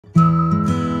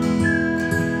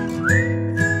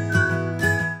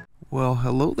Well,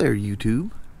 hello there, YouTube,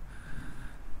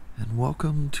 and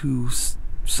welcome to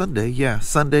Sunday,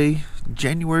 Sunday,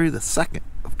 January the 2nd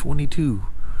of 22.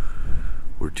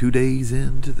 We're 2 days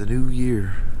into the new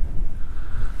year.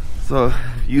 So,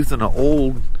 using an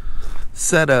old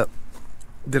setup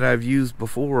that I've used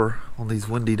before on these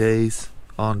windy days,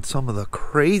 on some of the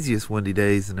craziest windy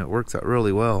days, and it works out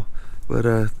really well. But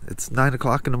it's 9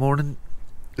 o'clock in the morning,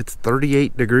 it's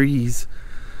 38 degrees,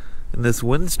 and this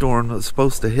windstorm that was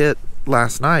supposed to hit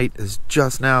last night is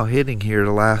just now hitting here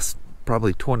the last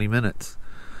probably 20 minutes.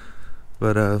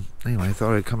 But anyway, I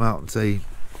thought I'd come out and say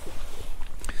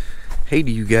hey to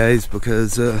you guys,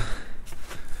 because the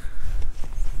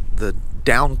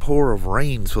downpour of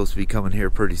rain is supposed to be coming here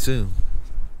pretty soon.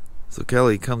 So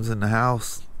Kelly comes in the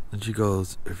house and she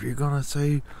goes, if you're gonna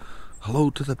say hello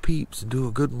to the peeps and do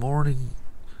a good morning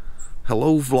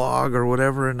hello vlog or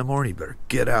whatever in the morning, you better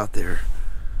get out there.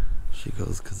 She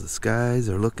goes, because the skies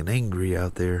are looking angry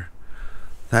out there.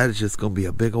 That is just going to be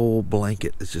a big old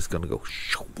blanket. It's just going to go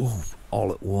boom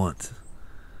all at once.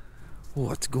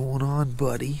 What's going on,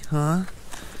 buddy? Huh?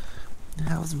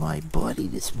 How's my buddy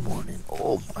this morning?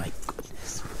 Oh, my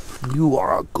goodness. You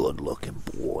are a good-looking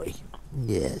boy.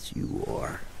 Yes, you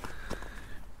are.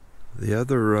 The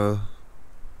other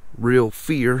real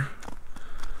fear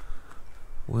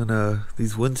when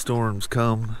these windstorms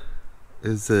come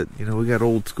is that, you know, we got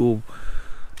old school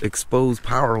exposed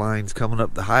power lines coming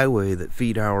up the highway that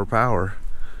feed our power.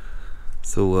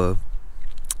 So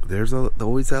there's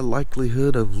always that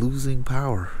likelihood of losing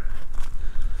power.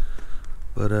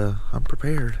 But I'm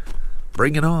prepared.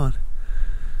 Bring it on.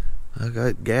 I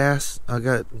got gas. I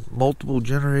got multiple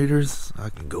generators. I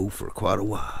can go for quite a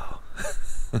while.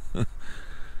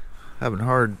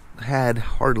 Haven't had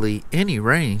hardly any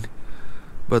rain,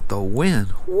 but the wind,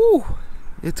 whoo,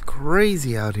 it's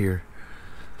crazy out here.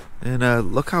 And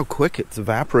look how quick it's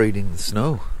evaporating the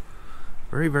snow.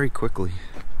 Very, very quickly.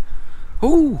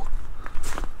 Ooh!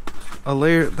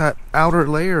 That outer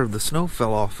layer of the snow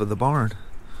fell off of the barn.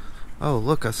 Oh,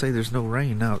 look, I say there's no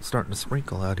rain. Now it's starting to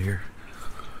sprinkle out here.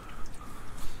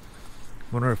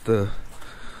 Wonder if the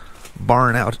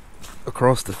barn out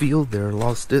across the field there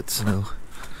lost its snow.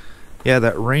 Yeah,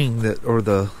 that ring, or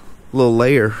the little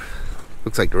layer,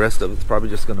 looks like the rest of it's probably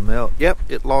just going to melt. Yep,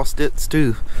 it lost its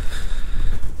too.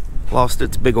 Lost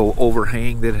its big old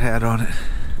overhang that it had on it.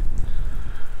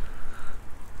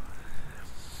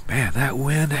 Man, that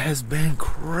wind has been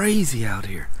crazy out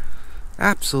here.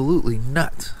 Absolutely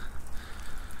nuts.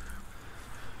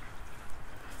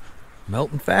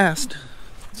 Melting fast.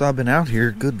 So I've been out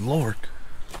here, good Lord,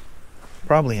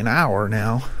 probably an hour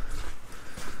now.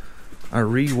 I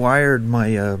rewired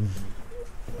my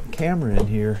camera in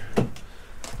here.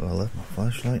 Well, I left my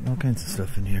flashlight and all kinds of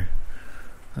stuff in here.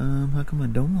 How come my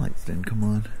dome lights didn't come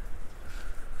on?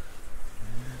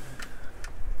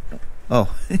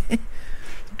 Oh,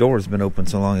 door's been open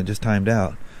so long it just timed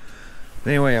out.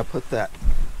 But anyway, I put the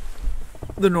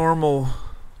normal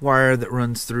wire that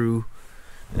runs through,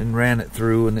 and ran it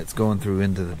through, and it's going through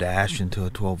into the dash into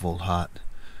a 12-volt hot.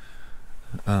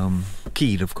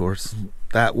 Keyed, of course.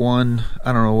 That one,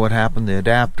 I don't know what happened, the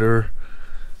adapter,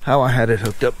 how I had it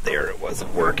hooked up there, it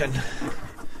wasn't working.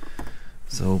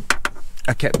 So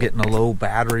I kept getting a low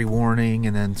battery warning,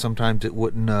 and then sometimes it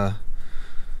wouldn't,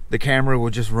 the camera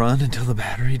would just run until the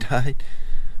battery died.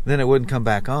 Then it wouldn't come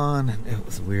back on, and it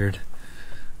was weird.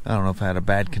 I don't know if I had a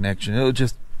bad connection. It was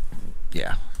just,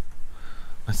 yeah.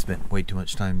 I spent way too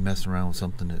much time messing around with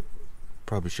something that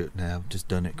probably shouldn't have, just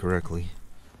done it correctly.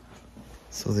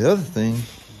 So the other thing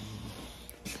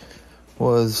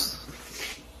was,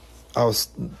 I was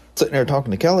sitting there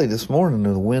talking to Kelly this morning,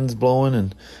 and the wind's blowing,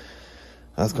 and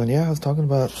I was going, I was talking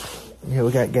about,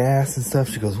 we got gas and stuff.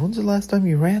 She goes, when's the last time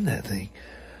you ran that thing?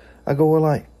 I go,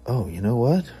 well, oh, you know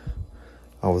what?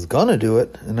 I was gonna do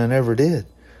it, and I never did.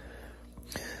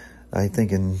 I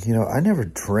thinking, I never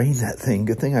drained that thing.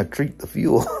 Good thing I treat the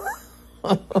fuel.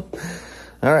 All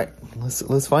right,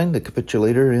 let's find the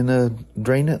capitulator and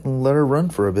drain it and let her run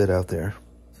for a bit out there.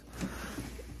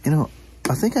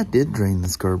 I think I did drain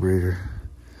this carburetor.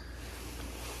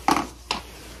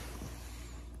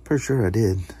 Pretty sure I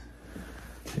did.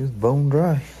 It was bone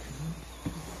dry.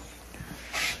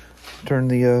 Turned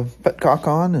the petcock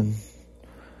on and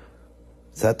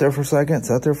sat there for a second.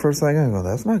 I go,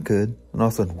 that's not good. And all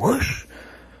of a sudden, whoosh!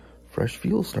 Fresh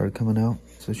fuel started coming out.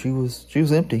 So she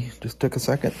was empty. Just took a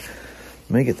second,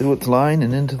 make it through its line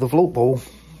and into the float bowl.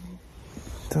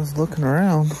 I was looking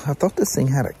around. I thought this thing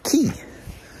had a key,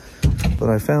 but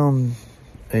I found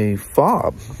a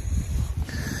fob.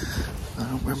 I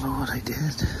don't remember what I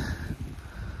did.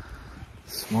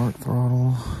 Smart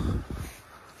throttle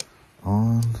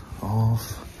on, off.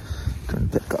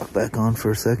 Petcock back on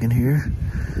for a second here.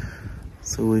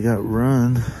 So we got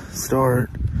run, start.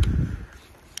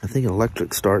 I think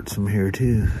electric starts from here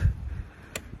too.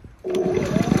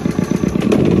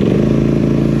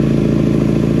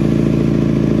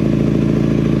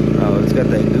 Oh, it's got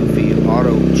that goofy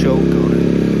auto choke on it.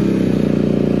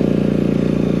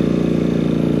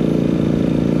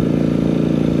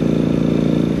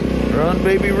 Run,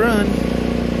 baby, run.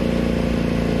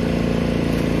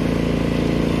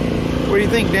 What do you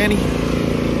think, Danny? He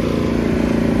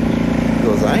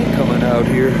goes, I ain't coming out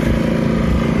here.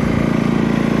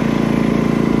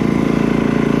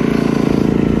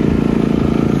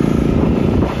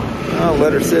 I'll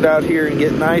let her sit out here and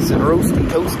get nice and roasty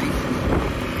toasty.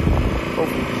 Oh,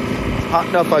 it's hot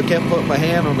enough I can't put my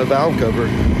hand on the valve cover.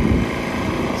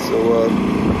 So,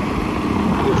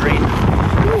 we'll drain.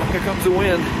 Ooh, here comes the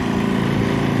wind.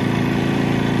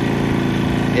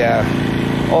 Yeah,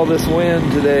 all this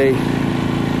wind today.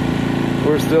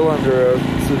 We're still under a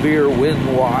severe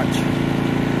wind watch.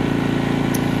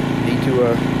 Need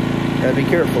to be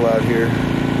careful out here.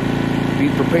 Be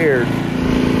prepared.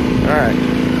 Alright.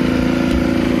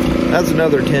 That's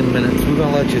another 10 minutes. We're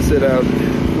gonna let you sit out.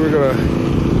 We're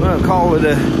gonna call it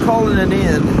an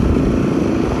end.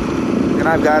 And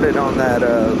I've got it on that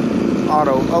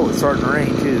auto. Oh, it's starting to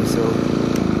rain too, so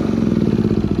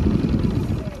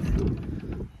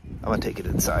I'm gonna take it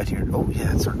inside here. Oh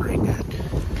yeah, it's starting to rain good.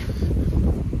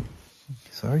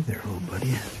 Sorry there, old buddy.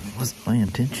 It wasn't my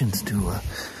intentions to,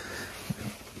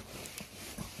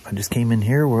 I just came in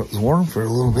here where it was warm for a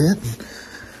little bit,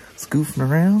 scoofing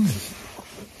around.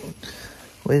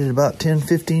 Waited about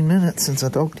 10-15 minutes since I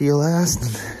talked to you last.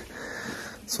 And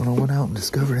so when I went out and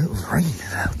discovered it was raining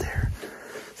out there.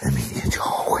 That made it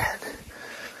all wet.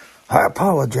 I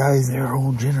apologize there,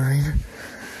 old generator.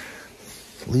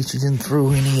 At least you didn't throw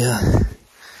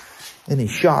any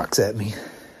shocks at me.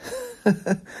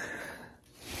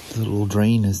 The little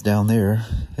drain is down there,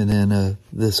 and then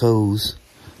this hose,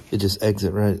 it just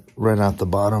exits right out the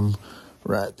bottom,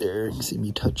 right there. You can see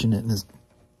me touching it and it's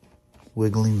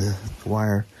wiggling the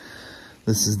wire.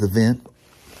 This is the vent,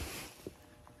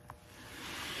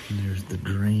 and there's the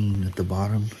drain at the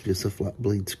bottom, just a flat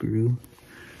blade screw.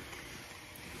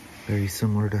 Very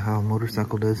similar to how a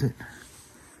motorcycle does it.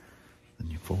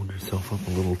 Then you fold yourself up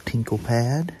a little tinkle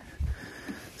pad,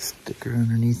 stick her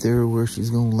underneath there where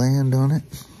she's gonna land on it.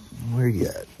 Where you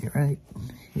at? You're right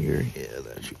here. Yeah,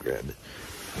 that should grab it.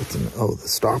 Oh, the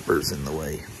stopper's in the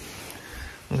way.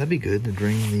 Well, that'd be good to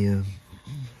drain the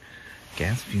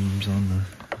gas fumes on the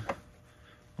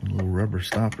little rubber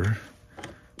stopper.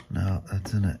 Now,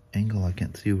 that's in an angle I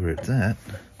can't see where it's at.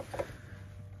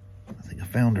 I think I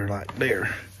found her like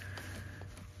there.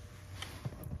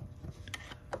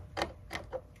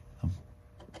 Oh,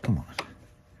 come on.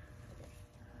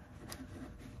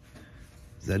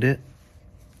 Is that it?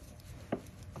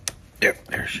 Yep,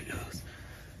 there she goes.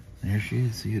 There she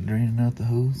is. See it draining out the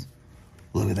hose?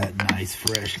 Look at that nice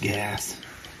fresh gas.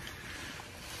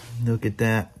 Look at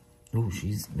that. Oh,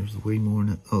 there's way more in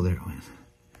it. Oh, there it went.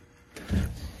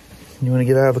 You want to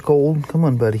get out of the cold? Come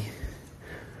on, buddy.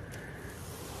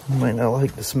 You might not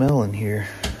like the smell in here.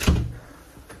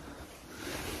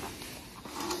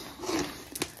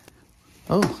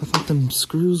 Oh, I thought them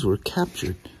screws were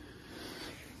captured.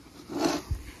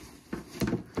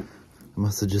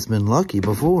 Must have just been lucky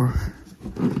before.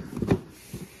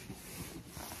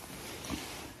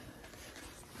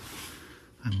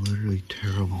 I'm literally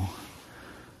terrible.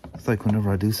 It's like whenever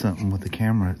I do something with the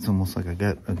camera, it's almost like I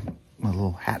got my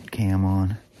little hat cam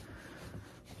on.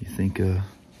 You think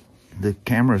the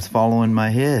camera's following my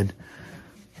head.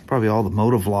 Probably all the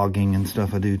motovlogging and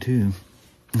stuff I do too.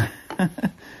 Let's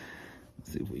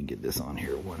see if we can get this on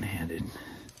here one-handed.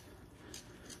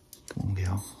 Come on,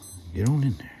 gal. Get on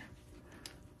in there.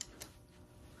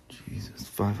 Jesus,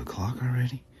 5 o'clock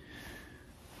already?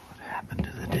 What happened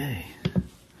to the day?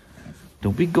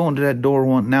 Don't be going to that door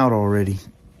wanting out already.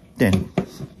 Danny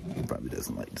probably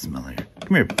doesn't like the smell here.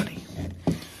 Come here, buddy.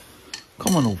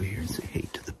 Come on over here and say hey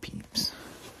to the peeps.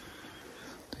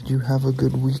 Did you have a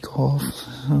good week off?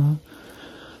 Huh?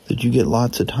 Did you get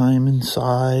lots of time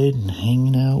inside and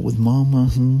hanging out with Mama?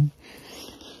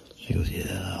 She goes,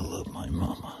 yeah, I love my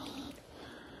Mama.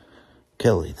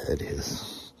 Kelly, that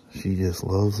is. She just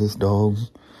loves this dog.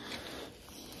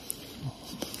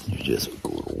 You're just a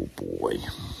good old boy.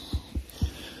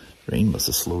 Rain must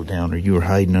have slowed down, or you were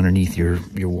hiding underneath your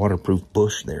waterproof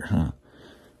bush there, huh?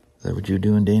 Is that what you're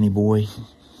doing, Danny boy?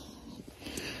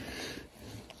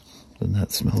 Doesn't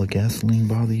that smell of gasoline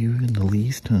bother you in the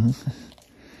least, huh?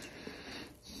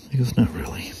 He goes, not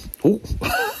really. Oh!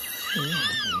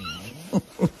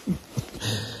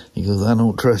 He goes, I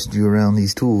don't trust you around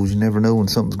these tools. You never know when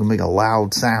something's going to make a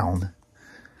loud sound.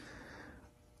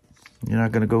 You're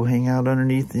not going to go hang out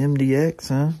underneath the MDX,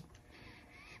 huh?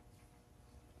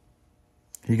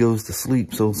 He goes to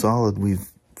sleep so solid, we've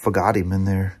forgot him in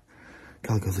there.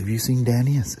 Kelly goes, have you seen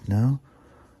Danny? I said, no.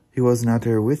 He wasn't out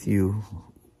there with you,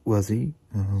 was he?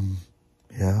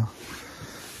 Yeah.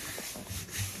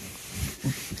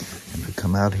 And I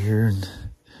come out here, and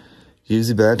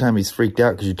usually by that time he's freaked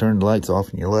out because you turn the lights off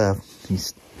and you left.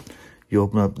 You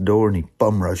open up the door and he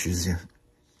bum rushes you.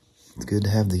 It's good to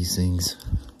have these things,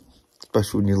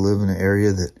 especially when you live in an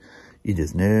area that you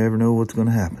just never know what's going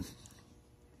to happen.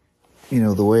 You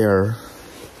know, the way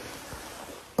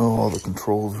all the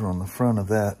controls are on the front of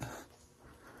that.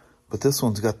 But this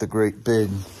one's got the great big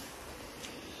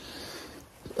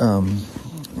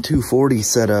 240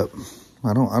 setup.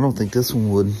 I don't think this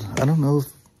one would. I don't know if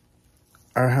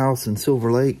our house in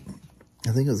Silver Lake,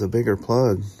 I think it was a bigger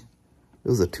plug. It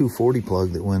was a 240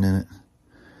 plug that went in it.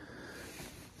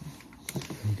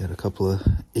 You got a couple of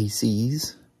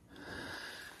ACs.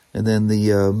 And then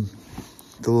the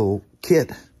little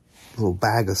kit, little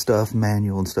bag of stuff,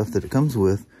 manual and stuff that it comes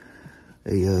with. A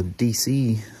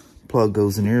DC plug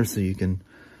goes in here so you can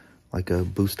like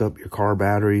boost up your car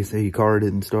battery. Say your car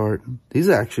didn't start. These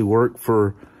actually work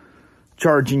for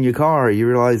charging your car. You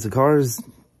realize the car's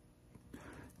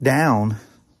down.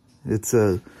 It's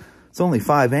only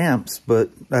 5 amps, but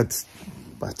that's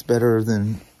better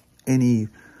than the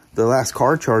last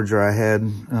car charger I had.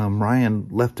 Ryan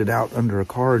left it out under a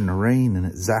car in the rain and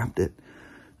it zapped it.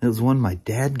 It was one my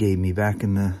dad gave me back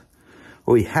in the,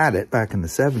 well, he had it back in the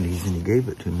 70s and he gave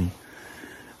it to me.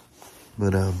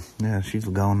 But yeah, she's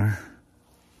a goner.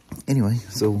 Anyway,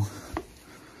 so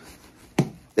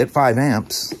at 5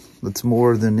 amps, that's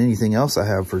more than anything else I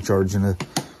have for charging a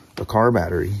car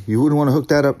battery. You wouldn't want to hook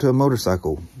that up to a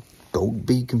motorcycle. Don't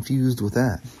be confused with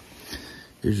that.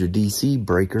 Here's your DC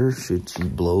breaker, should she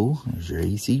blow. There's your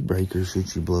AC breaker, should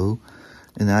she blow.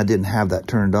 And I didn't have that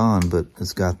turned on, but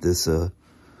it's got this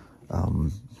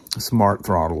smart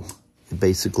throttle.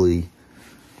 Basically,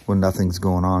 when nothing's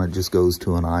going on, it just goes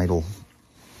to an idle.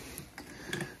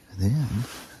 And then,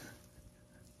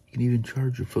 you can even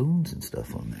charge your phones and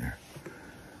stuff on there.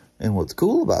 And what's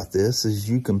cool about this is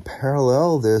you can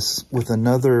parallel this with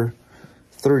another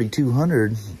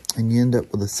 3200 and you end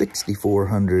up with a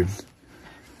 6400.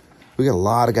 We got a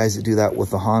lot of guys that do that with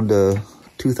the Honda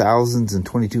 2000s and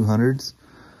 2200s.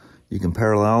 You can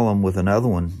parallel them with another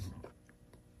one.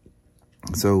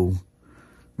 So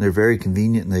they're very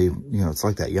convenient, and it's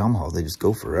like that Yamaha. They just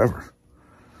go forever.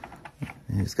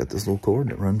 And it's got this little cord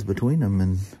that runs between them,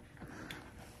 and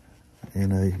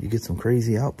you get some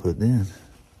crazy output then.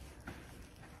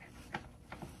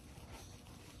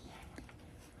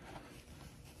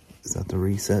 Is that the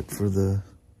reset for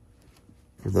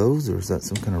those, or is that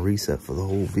some kind of reset for the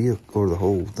whole vehicle or the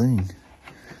whole thing?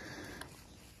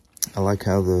 I like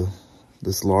how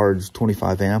this large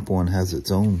 25 amp one has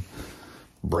its own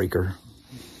breaker,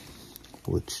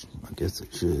 which I guess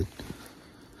it should.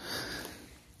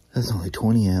 That's only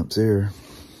 20 amps there.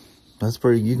 That's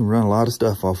pretty, you can run a lot of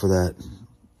stuff off of that.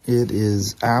 It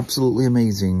is absolutely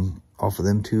amazing off of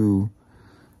them two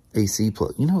AC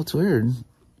plugs. You know what's weird?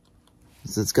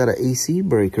 It's got an AC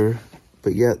breaker,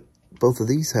 but yet both of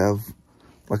these have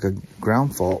like a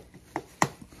ground fault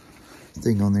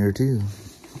thing on there too.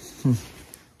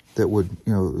 That would,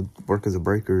 work as a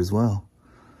breaker as well.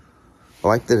 I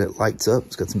like that it lights up.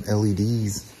 It's got some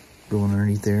LEDs going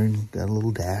underneath there, and got a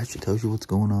little dash. It tells you what's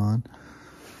going on.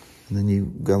 And then you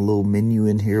got a little menu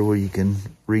in here where you can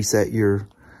reset your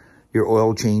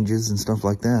oil changes and stuff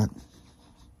like that.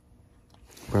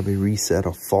 Probably reset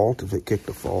a fault if it kicked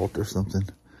a fault or something.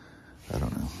 I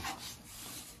don't know.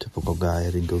 Typical guy.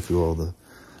 I didn't go through all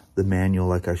the manual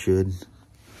like I should.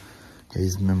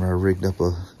 Guys, remember I rigged up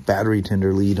a battery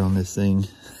tender lead on this thing.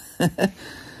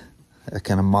 I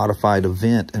kind of modified a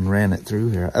vent and ran it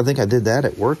through here. I think I did that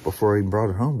at work before I even brought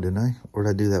it home, didn't I? Or did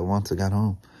I do that once I got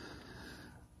home?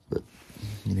 But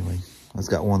anyway, I've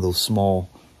got one of those small,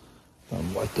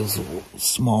 like those little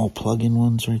small plug-in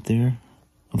ones right there.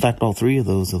 In fact, all three of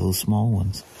those are those small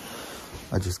ones.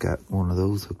 I just got one of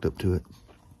those hooked up to it.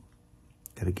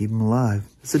 Got to keep them alive.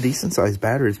 It's a decent sized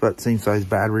battery. It's about the same size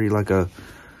battery like a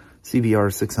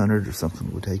CBR 600 or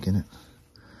something would take in it.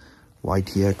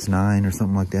 YTX 9 or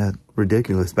something like that.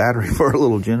 Ridiculous battery for a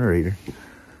little generator.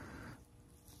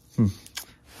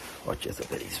 Watch this, I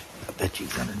bet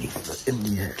he's underneath the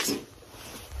MDX.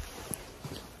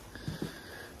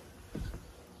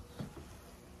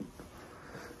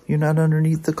 You're not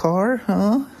underneath the car,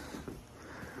 huh?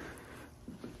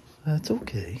 That's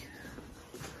okay.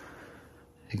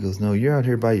 He goes, no, you're out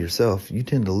here by yourself. You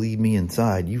tend to leave me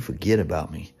inside. You forget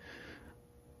about me.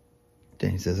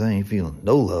 Danny says, I ain't feeling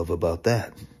no love about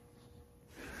that.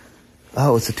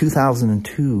 Oh, it's a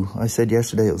 2002. I said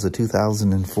yesterday it was a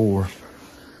 2004.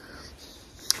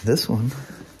 This one,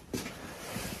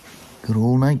 good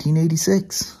old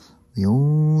 1986. The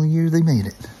only year they made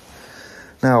it.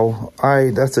 Now,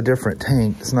 that's a different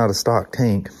tank. It's not a stock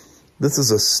tank. This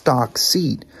is a stock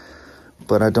seat,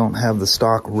 but I don't have the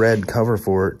stock red cover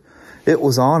for it. It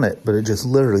was on it, but it just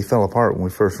literally fell apart when we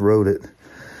first rode it.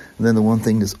 And then the one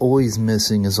thing that's always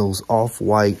missing is those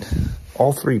off-white.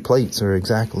 All three plates are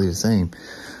exactly the same.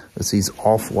 It's these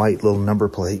off-white little number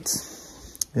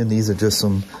plates. And these are just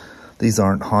these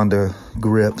aren't Honda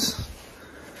grips.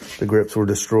 The grips were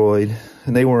destroyed.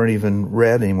 And they weren't even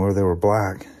red anymore, they were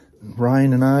black.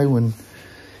 Ryan and I, when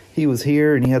he was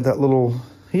here and he had a little,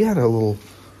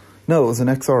 no, it was an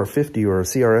XR50 or a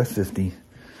CRF50.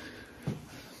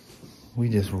 We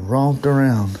just romped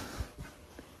around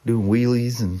doing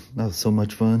wheelies, and that was so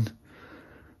much fun.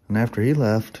 And after he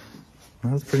left,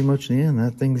 that was pretty much the end.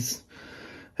 That thing's,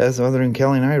 other than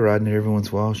Kelly and I riding it every once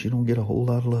in a while, she don't get a whole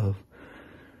lot of love.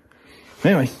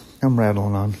 Anyway, I'm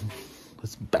rattling on.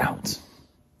 Let's bounce.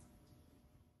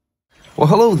 Well,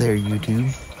 hello there,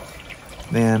 YouTube.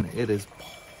 Man, it is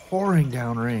pouring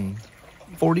down rain.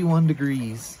 41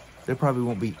 degrees. There probably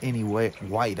won't be any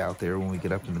white out there when we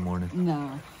get up in the morning.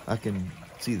 No. I can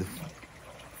see the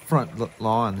front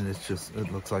lawn, and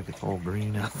it looks like it's all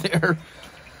green out there.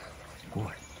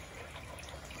 Boy,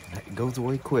 that goes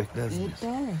away quick, doesn't it? It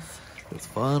does. It's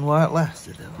fun while it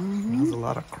lasted, though. Mm-hmm. There was a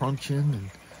lot of crunching and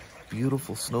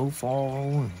beautiful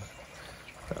snowfall, and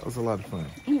that was a lot of fun.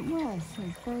 It was. It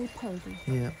was very pretty.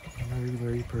 Yeah, very,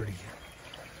 very pretty.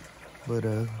 But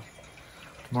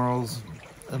tomorrow's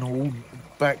an old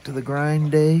back to the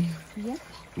grind day. Yep.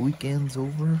 The weekend's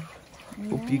over. Yeah.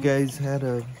 Hope you guys had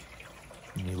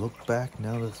when you look back,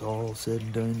 now that it's all said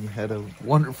and done, you had a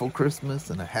wonderful Christmas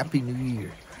and a happy New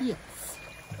Year. Yes.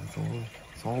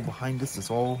 It's all behind us. It's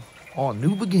all a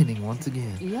new beginning once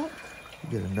again. Yep.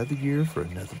 We got another year for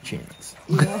another chance.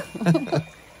 Yeah.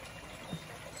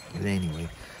 But anyway,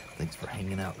 thanks for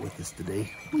hanging out with us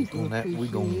today. We're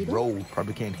going to roll.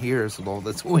 Probably can't hear us with all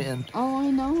this wind. Oh,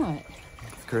 I know it.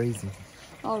 It's crazy.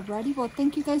 Alrighty, well,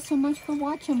 thank you guys so much for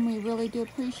watching. We really do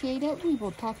appreciate it. We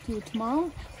will talk to you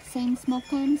tomorrow. Same smoke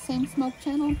time, same smoke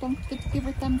channel. Don't forget to give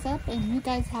her a thumbs up. And you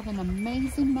guys have an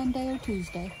amazing Monday or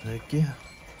Tuesday. Heck yeah.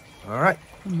 All right.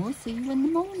 And we'll see you in the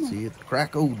morning. See you at the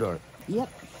crack o' dark. Yep.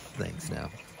 Thanks now.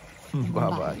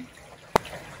 Bye-bye.